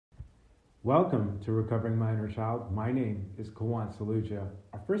Welcome to Recovering My Inner Child. My name is Kawan Saluja.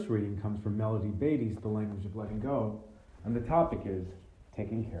 Our first reading comes from Melody Beatty's The Language of Letting Go, and the topic is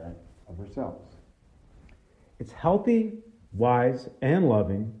taking care of ourselves. It's healthy, wise, and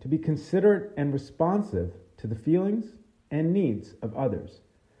loving to be considerate and responsive to the feelings and needs of others.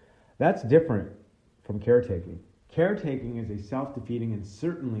 That's different from caretaking. Caretaking is a self-defeating and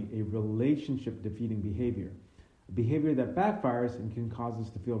certainly a relationship-defeating behavior. A behavior that backfires and can cause us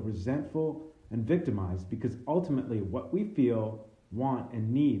to feel resentful and victimized because ultimately what we feel, want,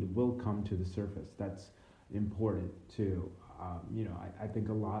 and need will come to the surface. That's important too. I think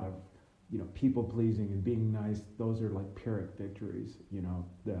a lot of, people pleasing and being nice, those are like Pyrrhic victories,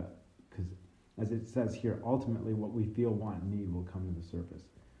 because as it says here, ultimately what we feel, want, and need will come to the surface.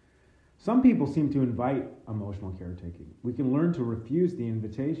 Some people seem to invite emotional caretaking. We can learn to refuse the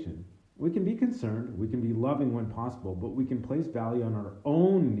invitation. We can be concerned, we can be loving when possible, but we can place value on our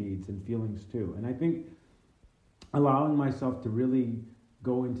own needs and feelings too. And I think allowing myself to really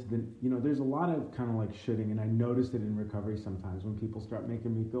go into there's a lot of kind of like shitting, and I noticed it in recovery sometimes when people start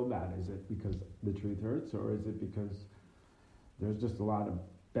making me feel bad. Is it because the truth hurts, or is it because there's just a lot of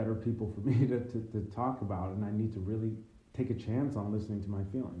better people for me to talk about, and I need to really take a chance on listening to my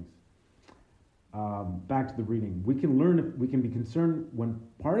feelings? Back to the reading. We can be concerned when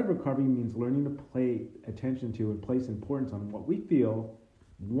part of recovery means learning to pay attention to and place importance on what we feel,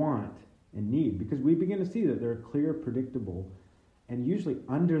 want, and need, because we begin to see that there are clear, predictable, and usually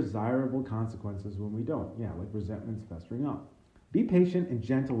undesirable consequences when we don't. Yeah, like resentments festering up. Be patient and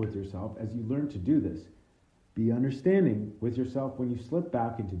gentle with yourself as you learn to do this. Be understanding with yourself when you slip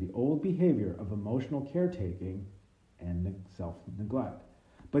back into the old behavior of emotional caretaking and self-neglect.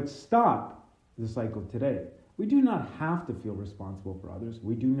 But stop the cycle today. We do not have to feel responsible for others.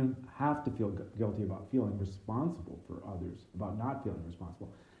 We do not have to feel guilty about feeling responsible for others, about not feeling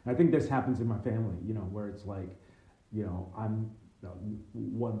responsible. And I think this happens in my family, where it's like, I'm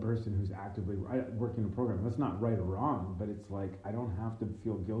one person who's actively working a program. That's not right or wrong, but it's like I don't have to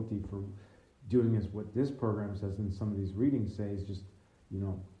feel guilty for doing as what this program says and some of these readings say is just,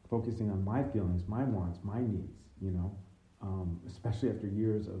 focusing on my feelings, my wants, my needs, especially after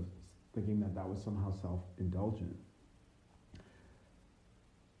years of thinking that was somehow self-indulgent.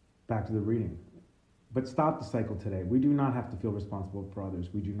 Back to the reading. But stop the cycle today. We do not have to feel responsible for others.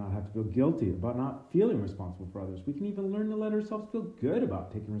 We do not have to feel guilty about not feeling responsible for others. We can even learn to let ourselves feel good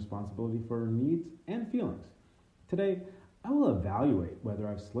about taking responsibility for our needs and feelings. Today, I will evaluate whether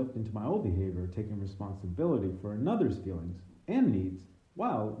I've slipped into my old behavior of taking responsibility for another's feelings and needs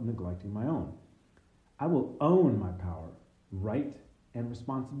while neglecting my own. I will own my power, right, and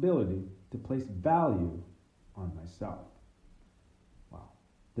responsibility to place value on myself. Wow.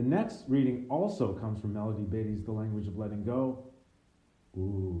 The next reading also comes from Melody Beatty's The Language of Letting Go.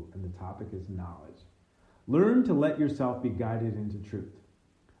 Ooh, and the topic is knowledge. Learn to let yourself be guided into truth.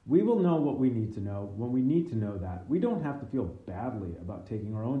 We will know what we need to know when we need to know that. We don't have to feel badly about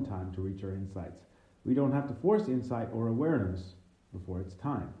taking our own time to reach our insights. We don't have to force insight or awareness before it's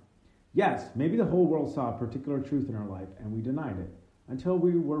time. Yes, maybe the whole world saw a particular truth in our life and we denied it until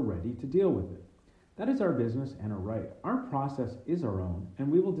we were ready to deal with it. That is our business and our right. Our process is our own, and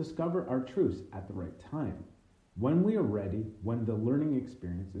we will discover our truths at the right time, when we are ready, when the learning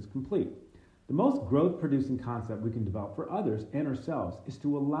experience is complete. The most growth-producing concept we can develop for others and ourselves is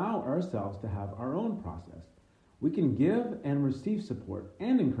to allow ourselves to have our own process. We can give and receive support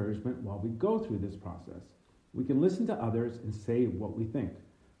and encouragement while we go through this process. We can listen to others and say what we think.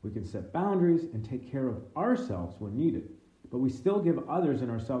 We can set boundaries and take care of ourselves when needed. But we still give others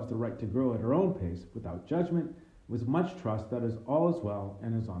and ourselves the right to grow at our own pace, without judgment, with much trust that is all is well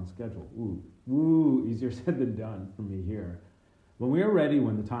and is on schedule. Ooh, easier said than done for me here. When we are ready,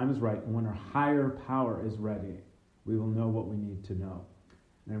 when the time is right, and when our higher power is ready, we will know what we need to know.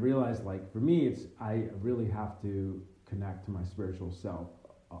 And I realize, for me, I really have to connect to my spiritual self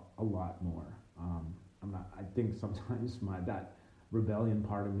a lot more. I think sometimes that rebellion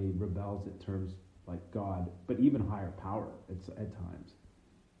part of me rebels at terms like God, but even higher power at times.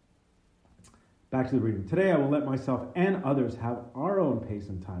 Back to the reading. Today I will let myself and others have our own pace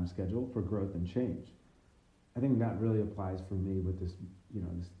and time schedule for growth and change. I think that really applies for me with this,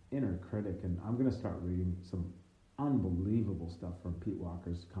 this inner critic, and I'm going to start reading some unbelievable stuff from Pete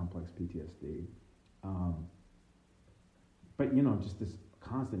Walker's Complex PTSD. But, just this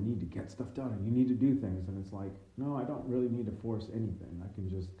constant need to get stuff done, and you need to do things, and it's like, no, I don't really need to force anything. I can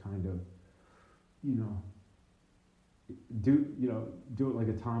just kind of do it like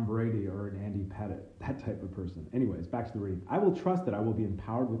a Tom Brady or an Andy Pettit, that type of person. Anyways, back to the reading. I will trust that I will be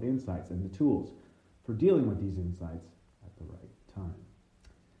empowered with insights and the tools for dealing with these insights at the right time.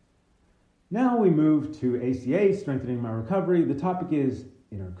 Now we move to ACA, Strengthening My Recovery. The topic is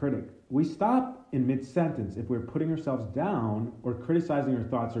inner critic. We stop in mid-sentence if we're putting ourselves down or criticizing our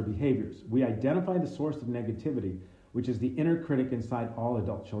thoughts or behaviors. We identify the source of negativity, which is the inner critic inside all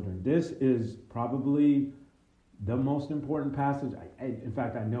adult children. This is probably the most important passage. In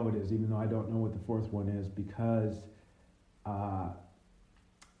fact, I know it is, even though I don't know what the fourth one is, because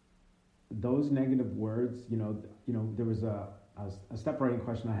those negative words, there was a step writing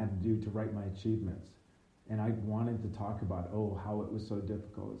question I had to do to write my achievements. And I wanted to talk about, how it was so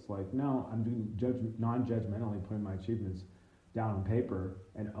difficult. It's like, no, I'm doing non-judgmentally putting my achievements down on paper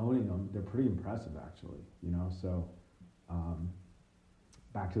and owning them. They're pretty impressive, actually, So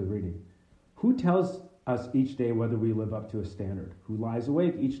back to the reading. Who tells us each day whether we live up to a standard? Who lies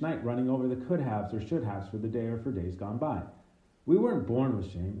awake each night running over the could-haves or should-haves for the day or for days gone by? We weren't born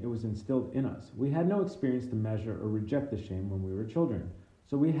with shame. It was instilled in us. We had no experience to measure or reject the shame when we were children,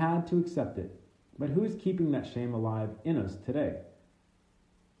 so we had to accept it. But who is keeping that shame alive in us today?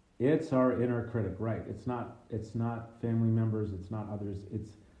 It's our inner critic, right? It's not family members, it's not others.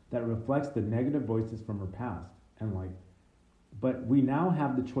 It's that reflects the negative voices from our past. But we now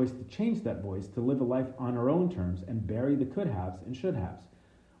have the choice to change that voice, to live a life on our own terms and bury the could-haves and should-haves.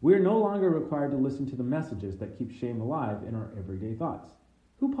 We are no longer required to listen to the messages that keep shame alive in our everyday thoughts.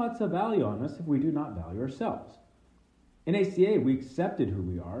 Who puts a value on us if we do not value ourselves? In ACA, we accepted who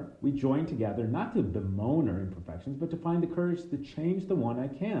we are. We joined together not to bemoan our imperfections, but to find the courage to change the one I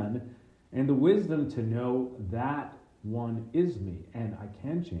can and the wisdom to know that one is me and I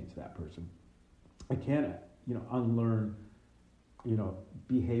can change that person. I can, unlearn,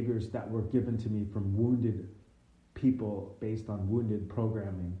 behaviors that were given to me from wounded people based on wounded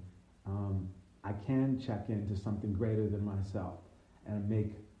programming. I can check into something greater than myself and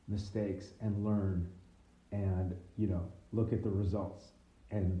make mistakes and learn and, look at the results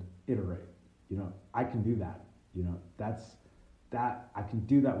and iterate. I can do that. I can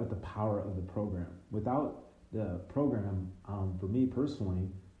do that with the power of the program. Without the program, for me personally,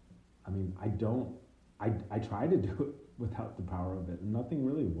 I tried to do it without the power of it, and nothing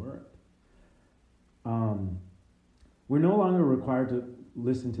really worked. We're no longer required to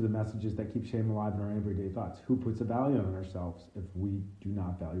listen to the messages that keep shame alive in our everyday thoughts. Who puts a value on ourselves if we do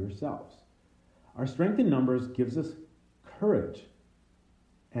not value ourselves? Our strength in numbers gives us courage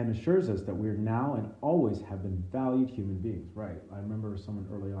and assures us that we are now and always have been valued human beings. Right. I remember someone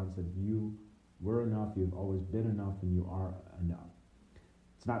early on said, you were enough, you've always been enough, and you are enough.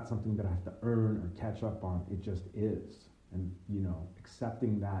 It's not something that I have to earn or catch up on. It just is. And,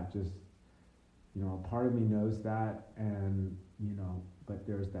 accepting that just, a part of me knows that, and, but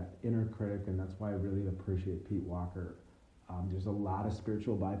there's that inner critic, and that's why I really appreciate Pete Walker. There's a lot of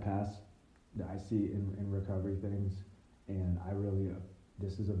spiritual bypass that I see in recovery things, and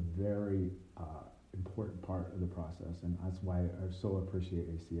this is a very important part of the process, and that's why I so appreciate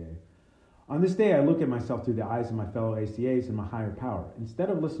ACA. On this day, I look at myself through the eyes of my fellow ACAs and my higher power. Instead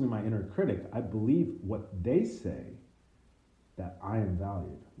of listening to my inner critic, I believe what they say, that I am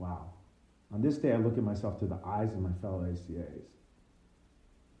valued. Wow. On this day, I look at myself through the eyes of my fellow ACAs.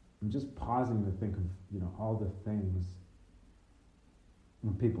 I'm just pausing to think of, all the things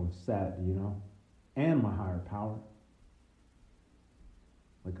when people have said, and my higher power.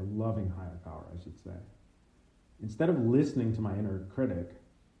 Like a loving higher power, I should say. Instead of listening to my inner critic,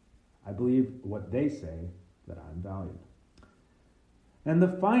 I believe what they say, that I'm valued. And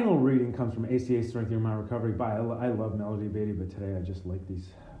the final reading comes from ACA Strengthening My Recovery by, I love Melody Beattie, but today I just like these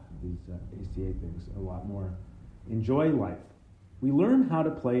ACA things a lot more. Enjoy life. We learn how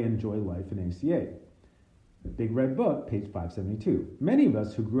to play and enjoy life in ACA. The Big Red Book, page 572. Many of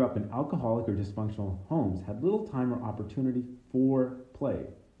us who grew up in alcoholic or dysfunctional homes had little time or opportunity for play,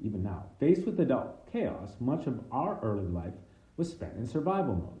 even now. Faced with adult chaos, much of our early life was spent in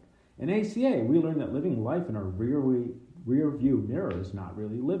survival mode. In ACA, we learn that living life in our rear view mirror is not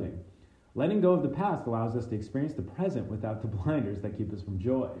really living. Letting go of the past allows us to experience the present without the blinders that keep us from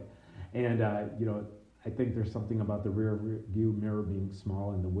joy. And, I think there's something about the rear view mirror being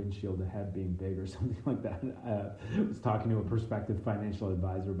small and the windshield ahead being big or something like that. I was talking to a prospective financial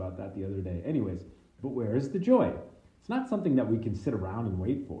advisor about that the other day. Anyways, but where is the joy? It's not something that we can sit around and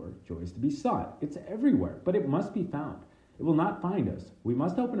wait for. Joy is to be sought. It's everywhere, but it must be found. It will not find us. We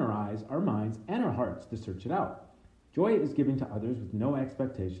must open our eyes, our minds, and our hearts to search it out. Joy is giving to others with no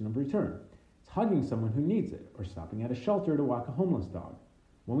expectation of return. It's hugging someone who needs it, or stopping at a shelter to walk a homeless dog.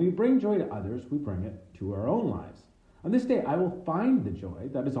 When we bring joy to others, we bring it to our own lives. On this day, I will find the joy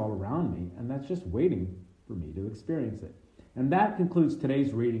that is all around me, and that's just waiting for me to experience it. And that concludes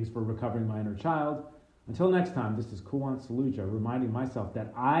today's readings for Recovering My Inner Child. Until next time, this is Kuwan Saluja reminding myself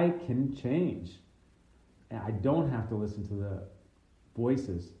that I can change. And I don't have to listen to the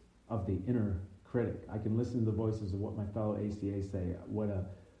voices of the inner critic. I can listen to the voices of what my fellow ACA say, what a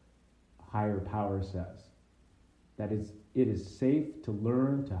higher power says. That is, it is safe to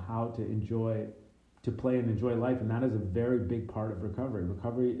learn to how to enjoy, to play and enjoy life, and that is a very big part of recovery.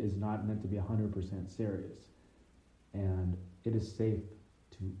 Recovery is not meant to be 100% serious, and it is safe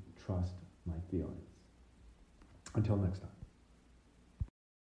to trust my feelings. Until next time.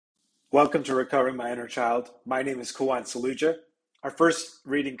 Welcome to Recovering My Inner Child. My name is Kuwan Saluja. Our first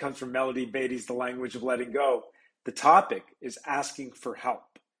reading comes from Melody Beattie's The Language of Letting Go. The topic is asking for help.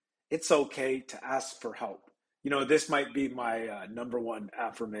 It's okay to ask for help. This might be my number one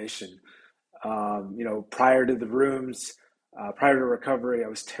affirmation. Prior to the rooms, prior to recovery, I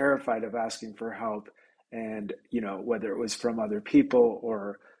was terrified of asking for help. And, whether it was from other people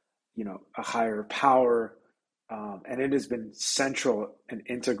or, a higher power, and it has been central and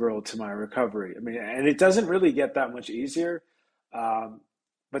integral to my recovery. And it doesn't really get that much easier,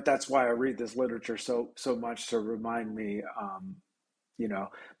 but that's why I read this literature so much to remind me.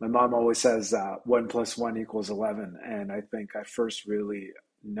 My mom always says 1 + 1 = 11, and I think I first really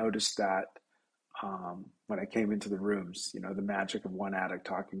noticed that when I came into the rooms. The magic of one addict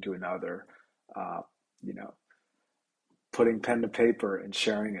talking to another, putting pen to paper and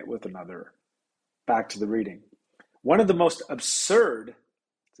sharing it with another. Back to the reading. One of the most absurd,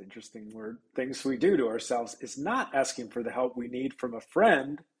 it's an interesting word, things we do to ourselves is not asking for the help we need from a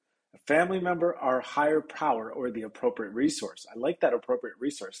friend, a family member, our higher power, or the appropriate resource. I like that appropriate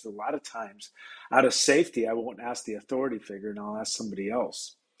resource. A lot of times, out of safety, I won't ask the authority figure and I'll ask somebody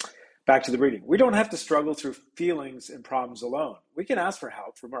else. Back to the reading. We don't have to struggle through feelings and problems alone. We can ask for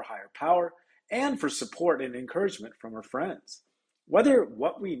help from our higher power and for support and encouragement from our friends. Whether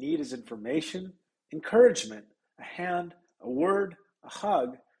what we need is information, encouragement, a hand, a word, a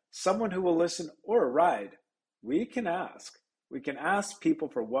hug, someone who will listen, or a ride, we can ask. We can ask people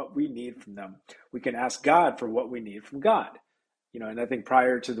for what we need from them. We can ask God for what we need from God. And I think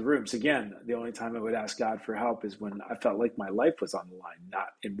prior to the rooms, again, the only time I would ask God for help is when I felt like my life was on the line, not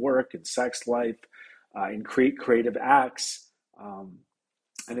in work, in sex life, in creative acts. And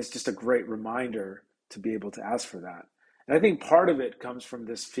it's just a great reminder to be able to ask for that. And I think part of it comes from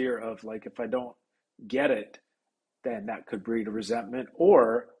this fear of, like, if I don't get it, then that could breed a resentment,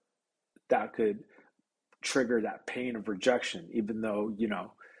 or that could trigger that pain of rejection, even though,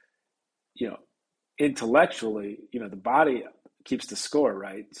 intellectually, the body keeps the score,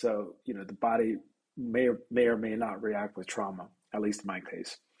 right? So, the body may or may not react with trauma, at least in my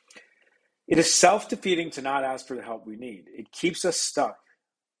case. It is self-defeating to not ask for the help we need. It keeps us stuck.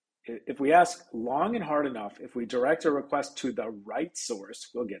 If we ask long and hard enough, if we direct a request to the right source,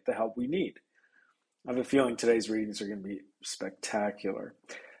 we'll get the help we need. I have a feeling today's readings are going to be spectacular.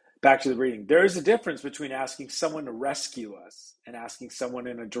 Back to the reading. There is a difference between asking someone to rescue us and asking someone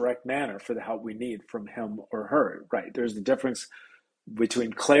in a direct manner for the help we need from him or her, right? There's the difference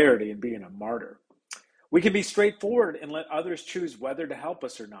between clarity and being a martyr. We can be straightforward and let others choose whether to help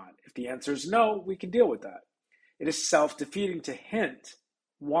us or not. If the answer is no, we can deal with that. It is self-defeating to hint,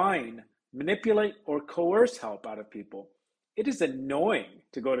 whine, manipulate, or coerce help out of people. It is annoying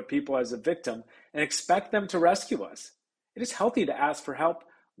to go to people as a victim and expect them to rescue us. It is healthy to ask for help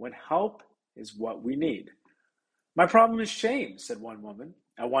when help is what we need. My problem is shame, said one woman.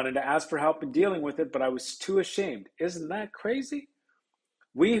 I wanted to ask for help in dealing with it, but I was too ashamed. Isn't that crazy?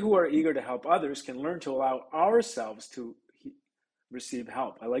 We who are eager to help others can learn to allow ourselves to receive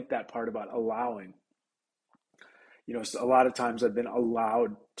help. I like that part about allowing. A lot of times I've been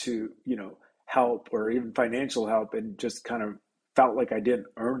allowed to, help or even financial help and just kind of felt like I didn't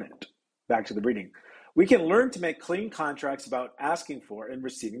earn it. Back to the reading. We can learn to make clean contracts about asking for and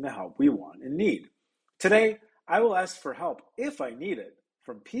receiving the help we want and need. Today, I will ask for help if I need it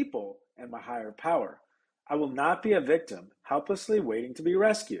from people and my higher power. I will not be a victim, helplessly waiting to be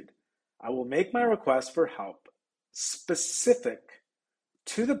rescued. I will make my request for help specific,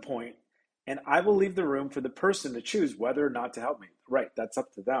 to the point, and I will leave the room for the person to choose whether or not to help me. Right, that's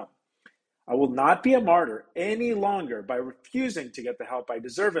up to them. I will not be a martyr any longer by refusing to get the help I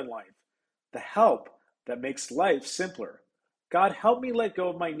deserve in life, the help that makes life simpler. God, help me let go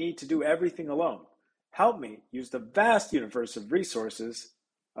of my need to do everything alone. Help me use the vast universe of resources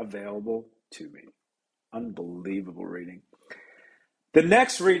available to me. Unbelievable reading. The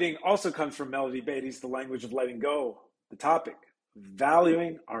next reading also comes from Melody Beattie's The Language of Letting Go. The topic,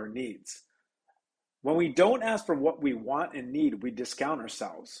 valuing our needs. When we don't ask for what we want and need, we discount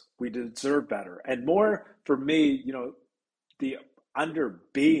ourselves. We deserve better. And more for me, the under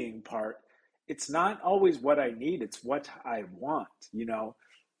being part it's not always what I need, it's what I want, you know.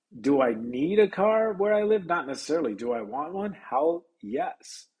 Do I need a car where I live? Not necessarily. Do I want one? Hell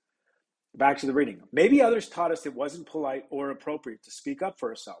yes. Back to the reading. Maybe others taught us it wasn't polite or appropriate to speak up for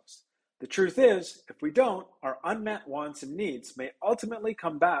ourselves. The truth is, if we don't, our unmet wants and needs may ultimately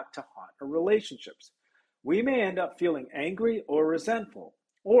come back to haunt our relationships. We may end up feeling angry or resentful,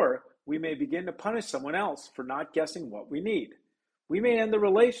 or we may begin to punish someone else for not guessing what we need. We may end the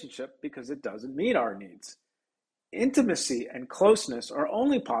relationship because it doesn't meet our needs. Intimacy and closeness are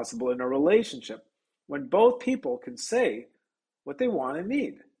only possible in a relationship when both people can say what they want and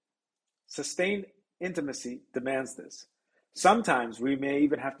need. Sustained intimacy demands this. Sometimes we may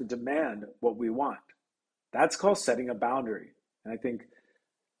even have to demand what we want. That's called setting a boundary. And I think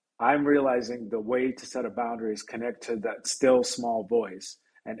I'm realizing the way to set a boundary is connect to that still small voice.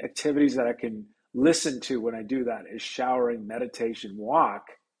 And activities that I can listen to when I do that is showering, meditation, walk,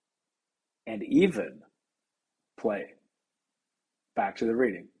 and even play. Back to the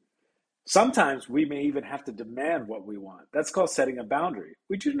reading. Sometimes we may even have to demand what we want. That's called setting a boundary.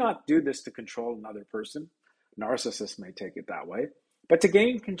 We do not do this to control another person. Narcissists may take it that way, but to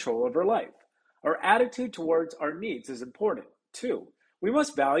gain control of our life. Our attitude towards our needs is important too. We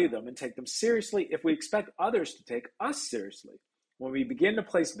must value them and take them seriously if we expect others to take us seriously. When we begin to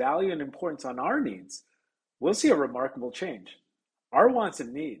place value and importance on our needs, we'll see a remarkable change. Our wants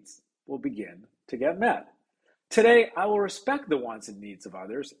and needs will begin to get met. Today, I will respect the wants and needs of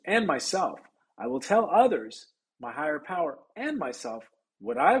others and myself. I will tell others, my higher power, and myself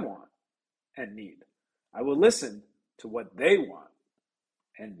what I want and need. I will listen to what they want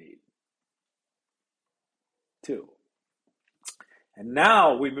and need. 2. And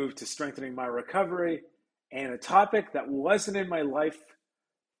now we move to strengthening my recovery and a topic that wasn't in my life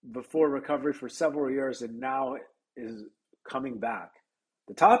before recovery for several years and now is coming back.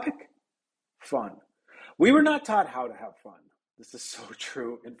 The topic? Fun. We were not taught how to have fun. This is so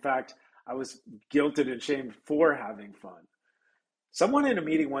true. In fact, I was guilted and shamed for having fun. Someone in a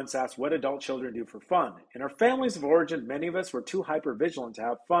meeting once asked what adult children do for fun. In our families of origin, many of us were too hyper-vigilant to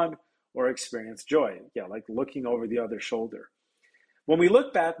have fun or experience joy. Yeah, like looking over the other shoulder. When we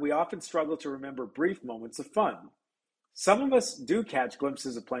look back, we often struggle to remember brief moments of fun. Some of us do catch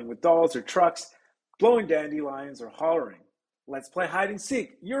glimpses of playing with dolls or trucks, blowing dandelions, or hollering, "Let's play hide and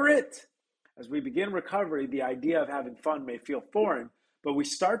seek, you're it!" As we begin recovery, the idea of having fun may feel foreign, but we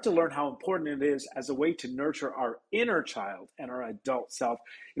start to learn how important it is as a way to nurture our inner child and our adult self.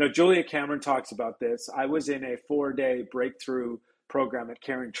 You know, Julia Cameron talks about this. I was in a 4-day breakthrough program at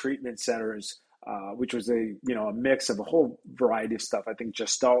Caring Treatment Centers, which was a mix of a whole variety of stuff. I think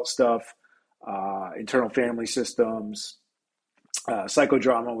Gestalt stuff, internal family systems,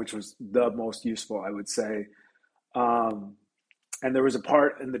 psychodrama, which was the most useful, I would say. And there was a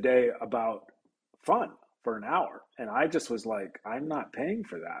part in the day about fun for an hour. And I just was like, I'm not paying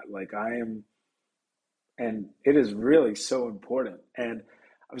for that. Like and it is really so important. And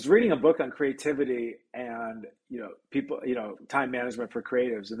I was reading a book on creativity and, people, time management for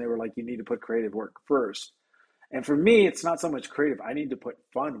creatives. And they were like, you need to put creative work first. And for me, it's not so much creative. I need to put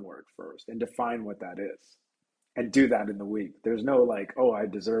fun work first and define what that is and do that in the week. There's no like, oh, I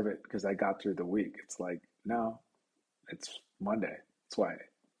deserve it because I got through the week. It's like, no, it's Monday. That's why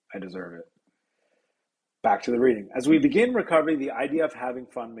I deserve it. Back to the reading. As we begin recovery, the idea of having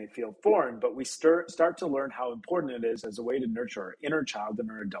fun may feel foreign, but we start to learn how important it is as a way to nurture our inner child and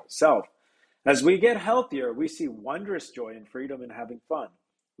our adult self. As we get healthier, we see wondrous joy and freedom in having fun.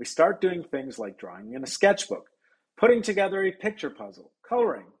 We start doing things like drawing in a sketchbook, putting together a picture puzzle,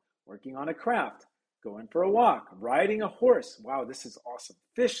 coloring, working on a craft, going for a walk, riding a horse. Wow, this is awesome.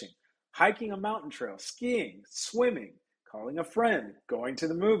 Fishing, hiking a mountain trail, skiing, swimming, calling a friend, going to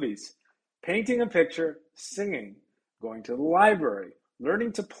the movies, painting a picture, singing, going to the library,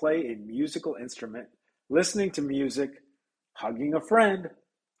 learning to play a musical instrument, listening to music, hugging a friend,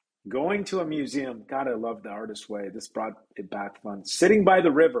 going to a museum. God, I love the artist way. This brought it back fun. Sitting by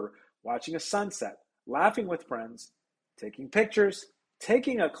the river, watching a sunset, laughing with friends, taking pictures,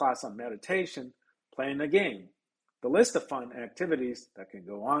 taking a class on meditation, playing a game. The list of fun activities that can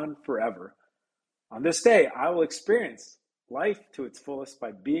go on forever. On this day, I will experience life to its fullest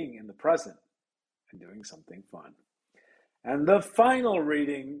by being in the present and doing something fun. And the final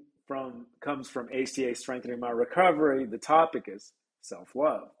reading comes from ACA Strengthening My Recovery. The topic is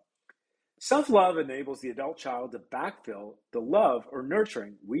self-love. Self-love enables the adult child to backfill the love or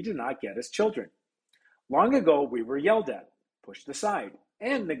nurturing we do not get as children. Long ago, we were yelled at, pushed aside,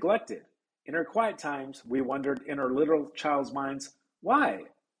 and neglected. In our quiet times, we wondered in our little child's minds, why?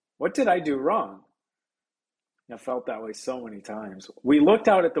 What did I do wrong? I felt that way so many times. We looked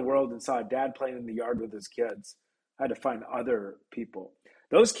out at the world and saw dad playing in the yard with his kids. I had to find other people.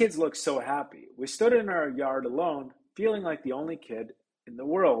 Those kids looked so happy. We stood in our yard alone, feeling like the only kid in the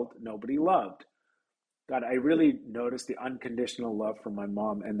world nobody loved. God, I really noticed the unconditional love from my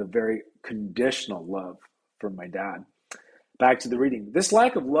mom and the very conditional love from my dad. Back to the reading. This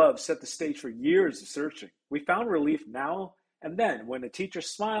lack of love set the stage for years of searching. We found relief now and then when a teacher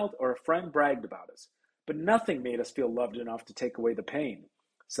smiled or a friend bragged about us, but nothing made us feel loved enough to take away the pain.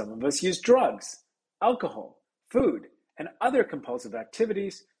 Some of us used drugs, alcohol, food, and other compulsive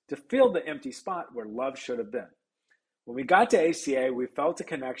activities to fill the empty spot where love should have been. When we got to ACA, we felt a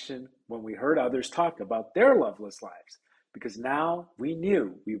connection when we heard others talk about their loveless lives, because now we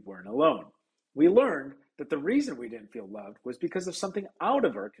knew we weren't alone. We learned that the reason we didn't feel loved was because of something out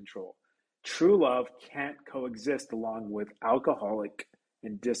of our control. True love can't coexist along with alcoholic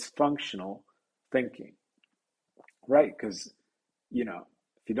and dysfunctional thinking, right? Because,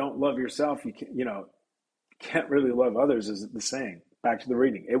 if you don't love yourself, can't really love others, is the saying. Back to the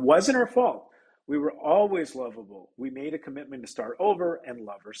reading. It wasn't our fault. We were always lovable. We made a commitment to start over and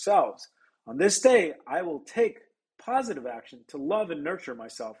love ourselves. On this day, I will take positive action to love and nurture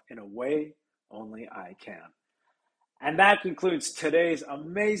myself in a way only I can. And that concludes today's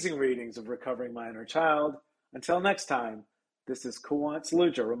amazing readings of Recovering My Inner Child. Until next time, this is Kawant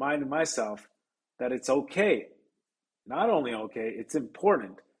Saluja reminding myself that it's okay, not only okay, it's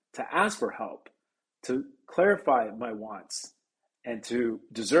important to ask for help, to clarify my wants, and to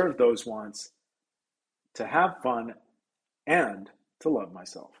deserve those wants, to have fun, and to love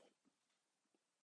myself.